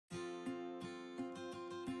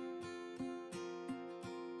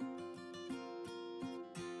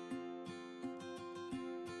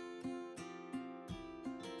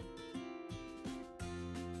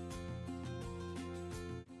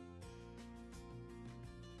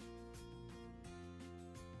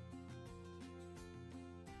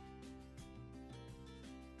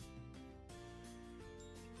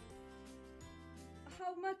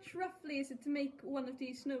how much roughly is it to make one of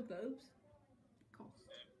these snow globes? Cost.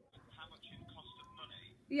 How much in cost of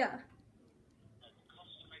money? Yeah. The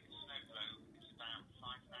cost to make a snow globe is about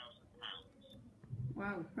 £5,000.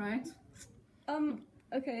 Wow, right.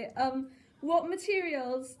 Okay, what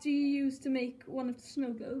materials do you use to make one of the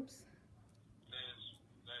snow globes? There's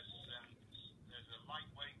a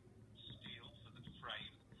lightweight steel for the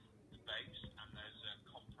frame, the base, and there's a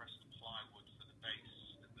compressed plywood for the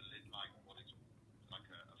base and the lid, like what is like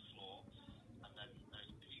a floor, and then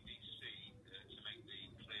there's PVC to make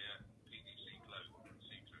the clear PVC globe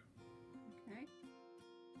see-through. Okay.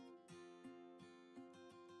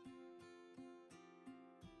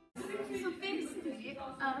 So basically,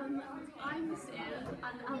 I'm the stairs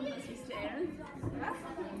and Alice is stairs.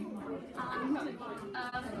 And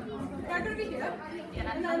They're going to be here,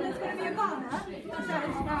 yeah, and then there's going to be a banner that says,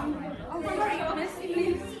 oh, very honest,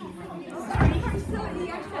 please. So the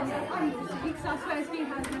extra on this week, so that's where it's being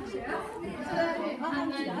had next year. So then I'll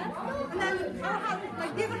hand you that. And then I'll have,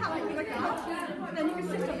 like, the other hand will be like a couch, and then you can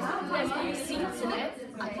sit on that. there's going to be seats in it,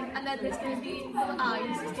 and then there's going to be for the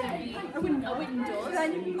eyes, there's going to be a window. So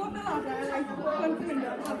then you can go up the ladder, like, go into the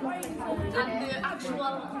window, and have like, And the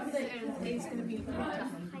actual is going to be the picture.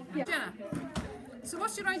 yeah. Jenna, so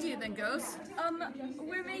what's your idea then, girls?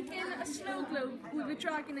 We're making a snow globe with a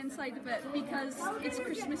dragon inside of it because it's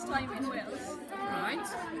Christmas time in Wales. Right.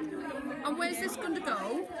 And where's this going to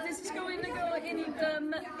go? This is going to go in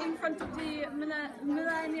front of the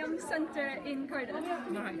Millennium Centre in Cardiff.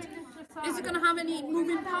 Right. Is it going to have any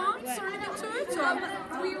moving parts or anything to it? Or?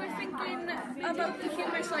 We were thinking about the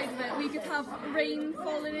humour side of it. We could have rain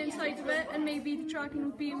falling inside of it, and maybe the dragon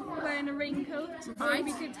would be wearing a raincoat. Right. Or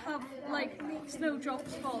we could have like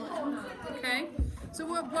snowdrops falling. Okay. So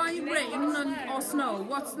why rain or snow?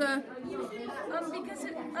 What's the... Because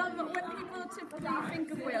when people typically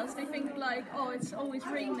think of Wales, they think like, oh, it's always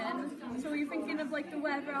raining. So you're thinking of like the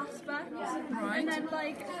weather aspect. Right. And then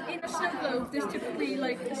like in a snow globe, there's typically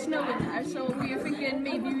like snow in there. So we were thinking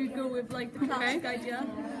maybe we'd go with like the classic idea.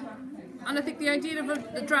 And I think the idea of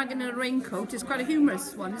a dragon in a raincoat is quite a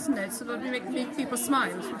humorous one, isn't it? So that would make people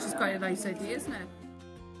smile, which is quite a nice idea, isn't it?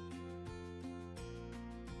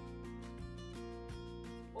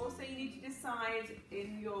 Also, you need to decide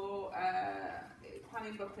in your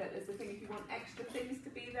planning booklet, there's the thing if you want extra things to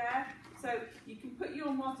be there. So you can put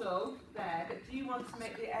your model there, but do you want to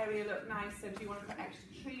make the area look nicer? Do you want to put extra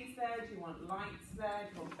trees there? Do you want lights there?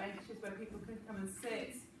 Do you want benches where people can come and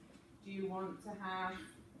sit? Do you want to have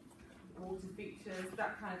water features,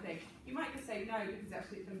 that kind of thing? You might just say no because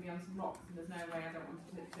actually it's going to be on some rocks and there's no way I don't want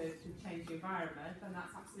to change the environment, and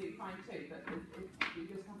that's absolutely fine too, but you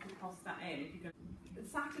just have to cost that in. If you're going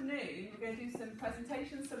this afternoon we're going to do some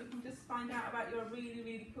presentations so we can just find out about your really,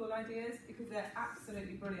 really cool ideas because they're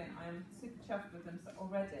absolutely brilliant. I am super chuffed with them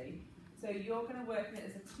already. So you're going to work in it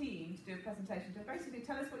as a team to do a presentation. So basically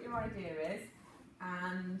tell us what your idea is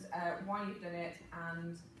and why you've done it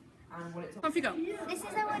and what it's all. Off you go. This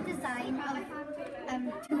is our design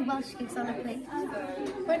of 2 Welsh cakes on a plate,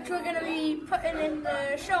 which we're going to be putting in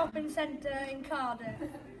the shopping centre in Cardiff.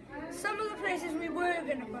 Some of the places we were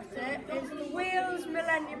going to put it is the Wales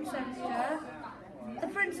Millennium Centre, the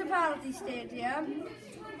Principality Stadium,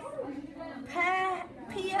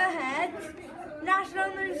 Pierhead,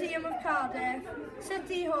 National Museum of Cardiff,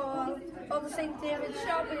 City Hall, or the St David's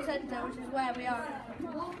Shopping Centre, which is where we are.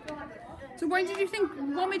 So what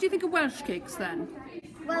made you think of Welsh cakes then?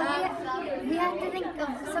 Well, we had to think of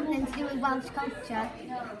something to do with Welsh culture,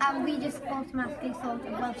 and we just automatically thought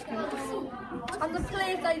of Welsh cakes. And the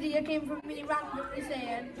plate idea came from me randomly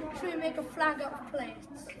saying, should we make a flag out of plates?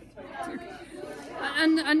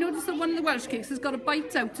 And I noticed that one of the Welsh cakes has got a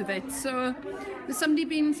bite out of it, so has somebody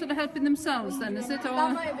been sort of helping themselves then, is it? Or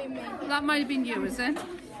That might have been me. That might have been you, is it?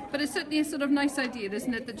 But it's certainly a sort of nice idea,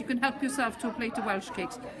 isn't it, that you can help yourself to a plate of Welsh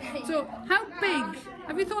cakes. So how big,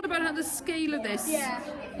 have you thought about the scale of this? Yeah.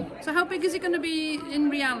 So how big is it going to be in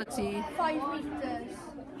reality? 5 metres.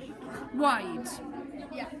 Wide?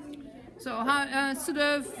 Yeah. So how, sort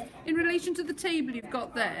of, in relation to the table you've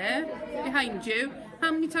got there, behind you,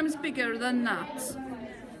 how many times bigger than that?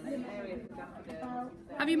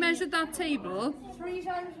 Have you measured that table? 3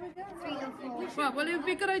 times bigger? 3 or 4. Well, it would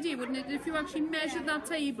be a good idea, wouldn't it, if you actually measured that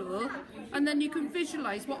table and then you can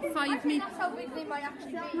visualise what 5 metres... That's how big they might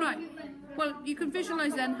actually be. Right. Well, you can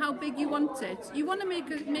visualise then how big you want it. You want to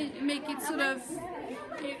make it sort of...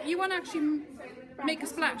 You want to actually make a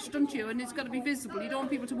splash, don't you? And it's got to be visible. You don't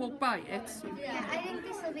want people to walk by it. Yeah, I think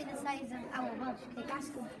this will be the size of our Welsh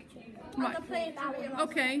cake. Right. The plate area.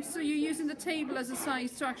 Okay, so you're using the table as a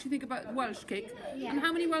size to actually think about Welsh cake. Yeah. And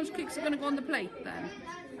how many Welsh cakes are going to go on the plate then?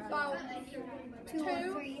 About Two or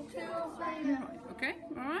three. Okay,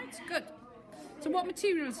 all right, good. So what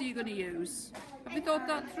materials are you going to use? Have you thought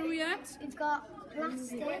that through yet? It's got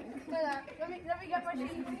plastic. Let me get my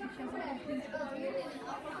sheet.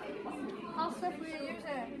 How stuff we use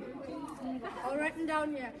it? I'll write them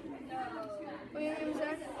down here. We're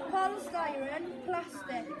using polystyrene,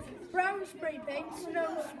 plastic, brown spray paint,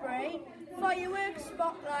 snow spray, fireworks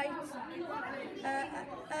spotlight, an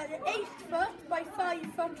 8-foot by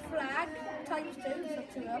 5-foot flag times 2, so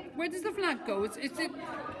 2 up. Where does the flag go? Is it...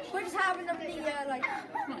 We're just having them the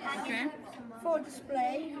Okay. for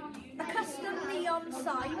display. A custom neon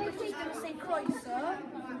sign which is going to say Chrysler.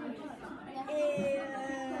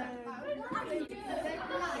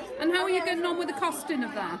 And how are you getting on with the costing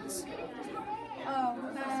of that?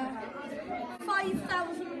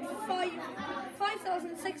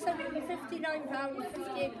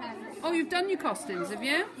 £5,659.58. Oh, you've done your costings, have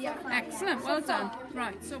you? Yeah. Excellent, well done.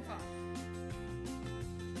 Right, so far.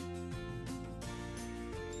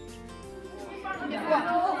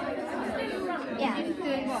 Yeah. Yeah, we're just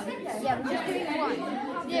doing one.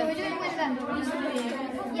 Yeah, we're doing with that.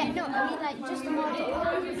 Yeah, no, I mean like just a model.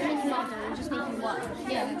 A mini model and just making one.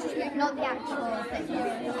 Yeah. Not the actual thing.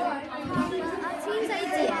 Our team's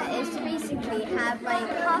idea is to basically have like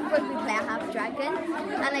half rugby player, half dragon,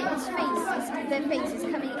 and like their face is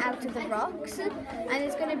coming out of the rocks, and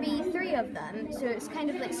there's going to be 3 of them. So it's kind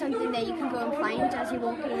of like something that you can go and find as you're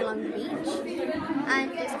walking along the beach,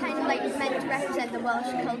 and it's kind of like meant to represent the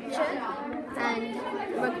Welsh culture. And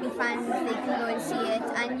rugby fans, they can go and see it,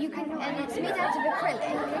 and it's made out of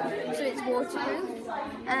acrylic, so it's waterproof,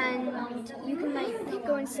 and you can like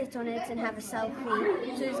go and sit on it and have a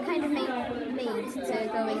selfie. So it's kind of made to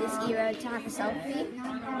go in this era to have a selfie,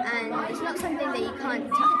 and it's not something that you can't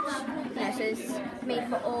touch. You know, so it's made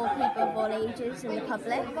for all people of all ages in the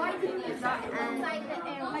public. And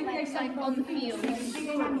Like on the field.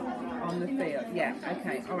 On the field, yeah,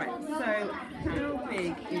 okay, all right. So how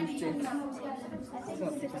big is this?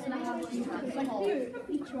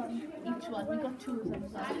 Each one. We've got 2 of them.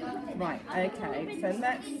 Right, okay, so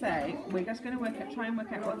let's say we're just going to try and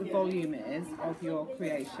work out what the volume is of your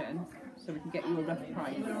creation so we can get you a rough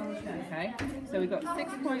price, okay? So we've got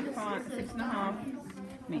 6.5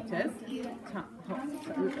 metres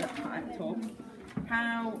tall.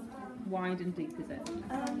 How wide and deep is it?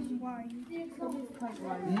 Wide. I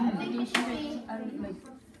think it should be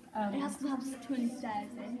It has to have twin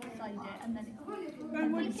stairs inside it, and then I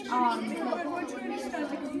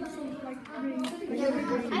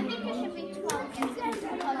think it should be 12 inches.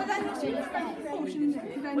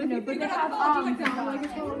 But then But they have arms.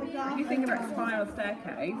 If you think about a spiral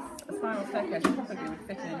staircase probably would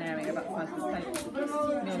fit in an area about the size of the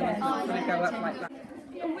table. You know, it's going to go up like that.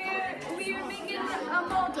 we're making a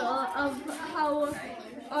model of how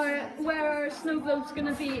where our snow globe's going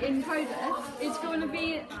to be in Cardiff. It's going to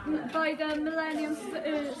be by the Millennium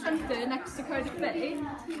Centre next to Cardiff Bay,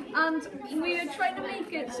 and we're trying to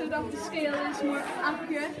make it so that the scale is more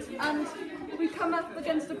accurate, and we come up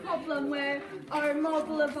against a problem where our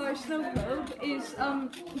model of our snow globe is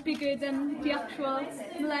bigger than the actual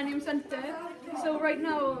Millennium Centre. So right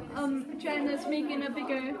now, Jenna's making a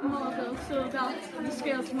bigger model so that the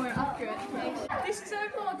scale's more accurate. This is our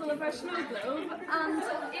model of our snow globe, and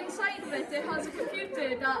inside of it, it has a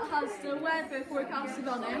computer that has the weather forecasted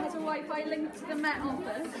on it. It has a Wi-Fi link to the Met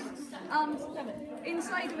Office, and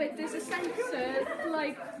inside of it, there's a sensor,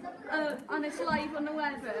 and it's live on the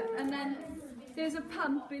weather, and then there's a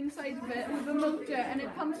pump inside of it with a motor, and it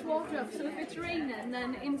pumps water up, so if it's raining,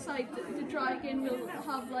 then inside the dragon will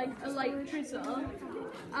have like a light drizzle,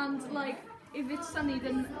 and like if it's sunny,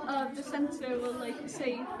 then the sensor will like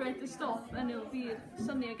say for it to stop, and it'll be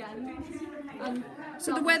sunny again. And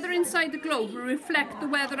so the weather inside the globe will reflect the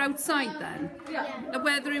weather outside then? Yeah. The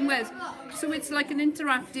weather in Wales. So it's like an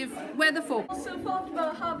interactive weather forecast. Also thought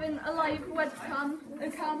about having a live webcam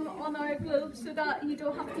on our globe so that you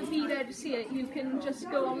don't have to be there to see it. You can just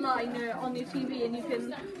go online or on your TV and you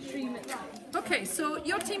can stream it live. Okay, so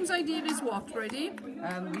your team's idea is what, Brady?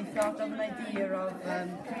 We thought of an idea of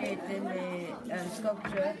creating a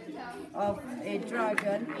sculpture of a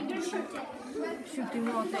dragon shooting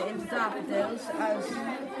water into daffodils as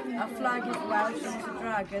our flag is Welsh, it's a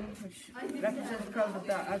dragon which represents the proud of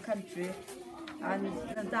our country, and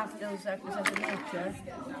the daffodils represent nature,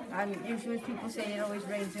 and usually people say it always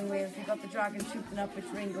rains in Wales. You've got the dragon shooting up which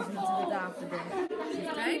rain goes into the daffodil.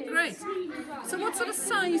 Okay, great. So what sort of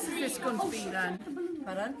size is this going to be then?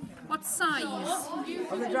 Pardon? What size?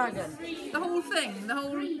 Of the dragon. The whole thing? The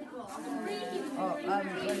whole... Oh,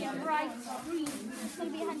 Bright green. It's going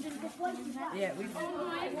to be 150, isn't it? yeah, we've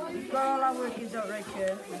got all our workings out right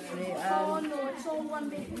here, actually. Oh no, it's all one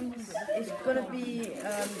big room. It's going to be,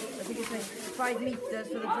 I think it's like 5 meters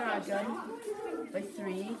for the dragon by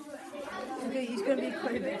 3. So he's going to be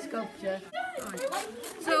quite a big sculpture. Right.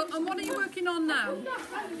 So, and what are you working on now?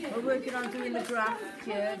 We're working on doing the graph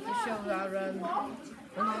here to show our,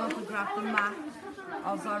 the graph, the map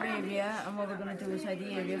of our area and what we're going to do inside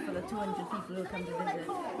the area for the 200 people who come to visit.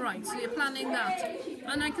 Right, so you're planning that.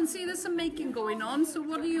 And I can see there's some making going on, so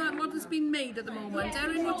what has been made at the moment?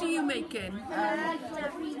 Erin, what are you making?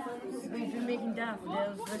 We've been making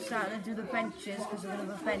daffodils. We're starting to do the benches because we're going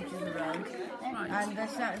to have benches around. Right. And we're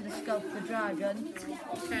starting to sculpt the dragon.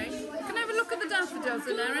 Okay. Can I have a look at the daffodils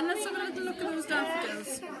in there? And let's have a little look at those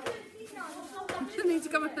daffodils. You need to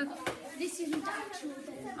come up and... This isn't actual.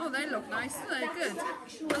 Oh, they look nice. They're good.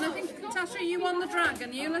 And I think, Tasha, you on the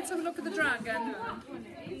dragon? Let's have a look at the dragon.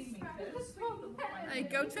 There you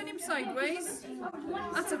go. Turn him sideways.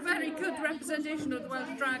 That's a very good representation of the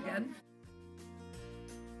Welsh dragon.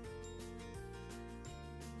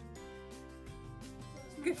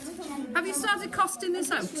 Good. Have you started costing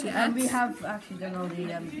this out yet? And we have actually done all the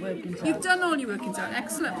workings out. You've done all your workings out.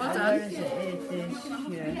 Excellent. Well Where done. is it? It is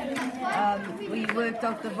here. We worked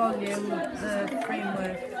out the volume, the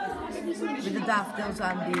framework with the daffodils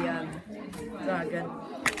and the dragon.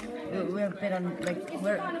 We're a bit on,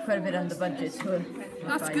 we're quite a bit under budget. So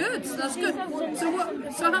That's good. That's good. So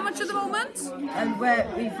how much at the moment? And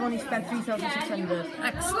we've only spent 3,600.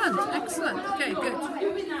 Excellent. Excellent. Okay, good.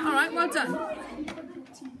 All right. Well done.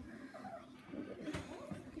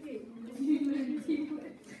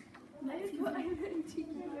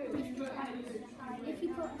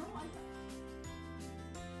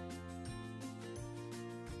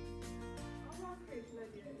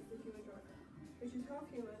 Which is half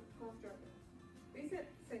human, half dragon. We think that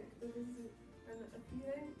this is an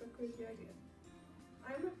appealing but crazy idea.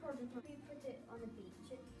 I'm a project manager. We put it on a beach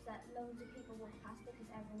so that loads of people walk past it because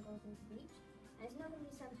everyone goes into the beach. And it's not going to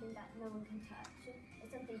be something that no one can touch. It's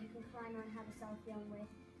something you can climb on and have a selfie on with.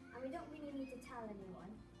 And we don't really need to tell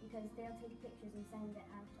anyone because they'll take pictures and send it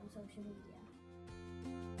out on social media.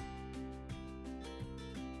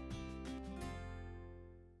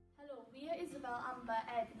 Hello, we are Isabel, Amber,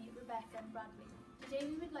 Ebony, Rebecca and Bradley. Today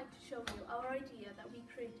we would like to show you our idea that we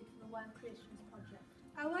created for the Wild Creations project.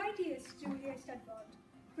 Our idea is to do the Eisteddfod.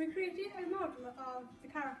 We created a model of the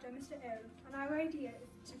character Mr. Earl, and our idea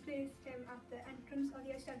is to place him at the entrance of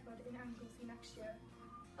the Eisteddfod in Anglesey next year.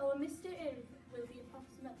 Our Mr. Earl will be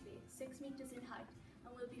approximately 6 meters in height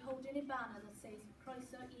and will be holding a banner that says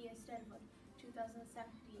Crest Eisteddfod 2017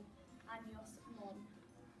 Años Mon.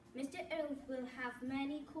 Mr. Earl will have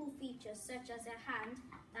many cool features such as a hand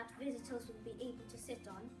that visitors will be able to sit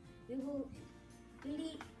on. We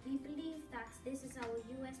believe that this is our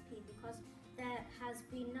USP because there has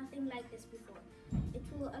been nothing like this before. It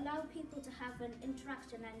will allow people to have an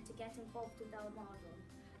interaction and to get involved with our model.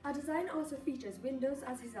 Our design also features windows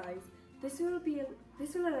as his eyes. This will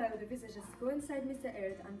allow the visitors to go inside Mr.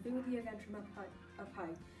 Earth and view the event from up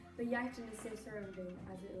high, but yet in a safe surrounding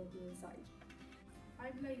as it will be inside.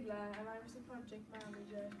 I'm Layla and I was the project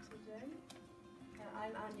manager today.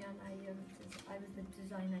 I'm Anya and I was the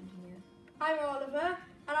design engineer. I'm Oliver,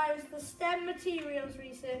 and I was the STEM materials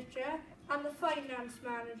researcher and the finance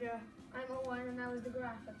manager. I'm Owen and I was the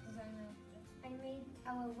graphic designer. I made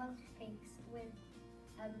our Welsh cakes with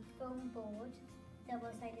foam board,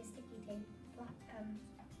 double-sided sticky tape,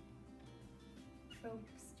 rope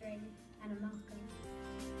string and a marker.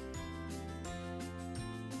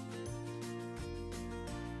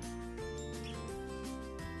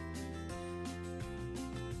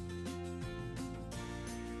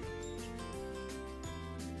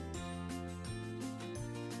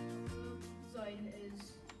 Design is,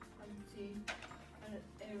 as you can see,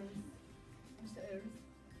 Mr. Earth.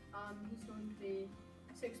 He's going to be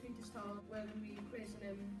 6 meters tall. We're going to be placing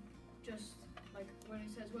him just like where it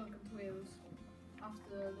says "Welcome to Wales"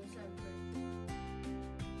 after the cemetery.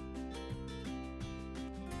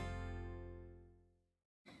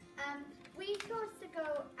 We chose to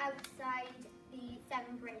go outside the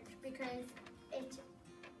Severn Bridge because it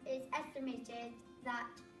is estimated that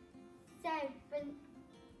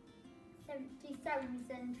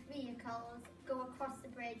 70,000 vehicles go across the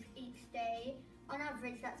bridge each day. On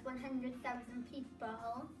average, that's 100,000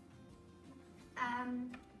 people.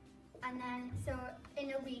 And then, so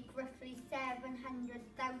in a week, roughly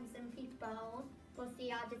 700,000 people will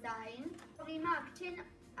see our design. Remarketing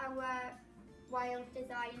our wild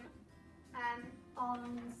design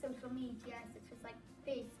on social media such as like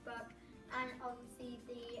Facebook and obviously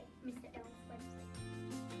the Mr. Il's website.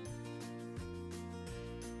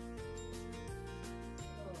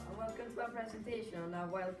 Hello, and welcome to our presentation on our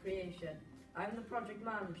wild creation. I'm the project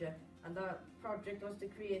manager, and our project was to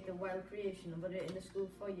create a wild creation and put it in the school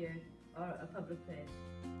foyer or a public place.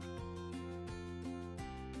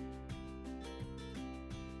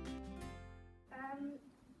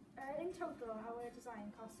 In total, our design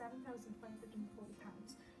cost £7,540.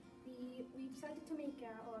 We decided to make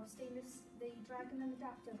out of the dragon and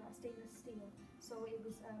adapters are stainless steel, so it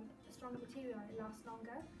was a stronger material and it lasts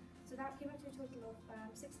longer. So that came out to a total of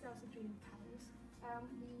 £6,300.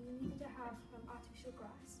 We needed to have artificial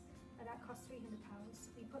grass, and that cost £300.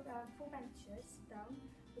 We put 4 benches down,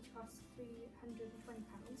 which cost £320,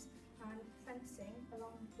 and fencing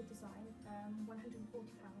along the design, £140,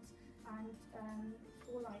 and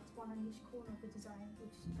 4 lights, one on each corner of the design,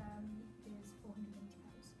 which is £480.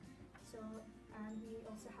 So, and we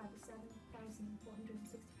also have £7,400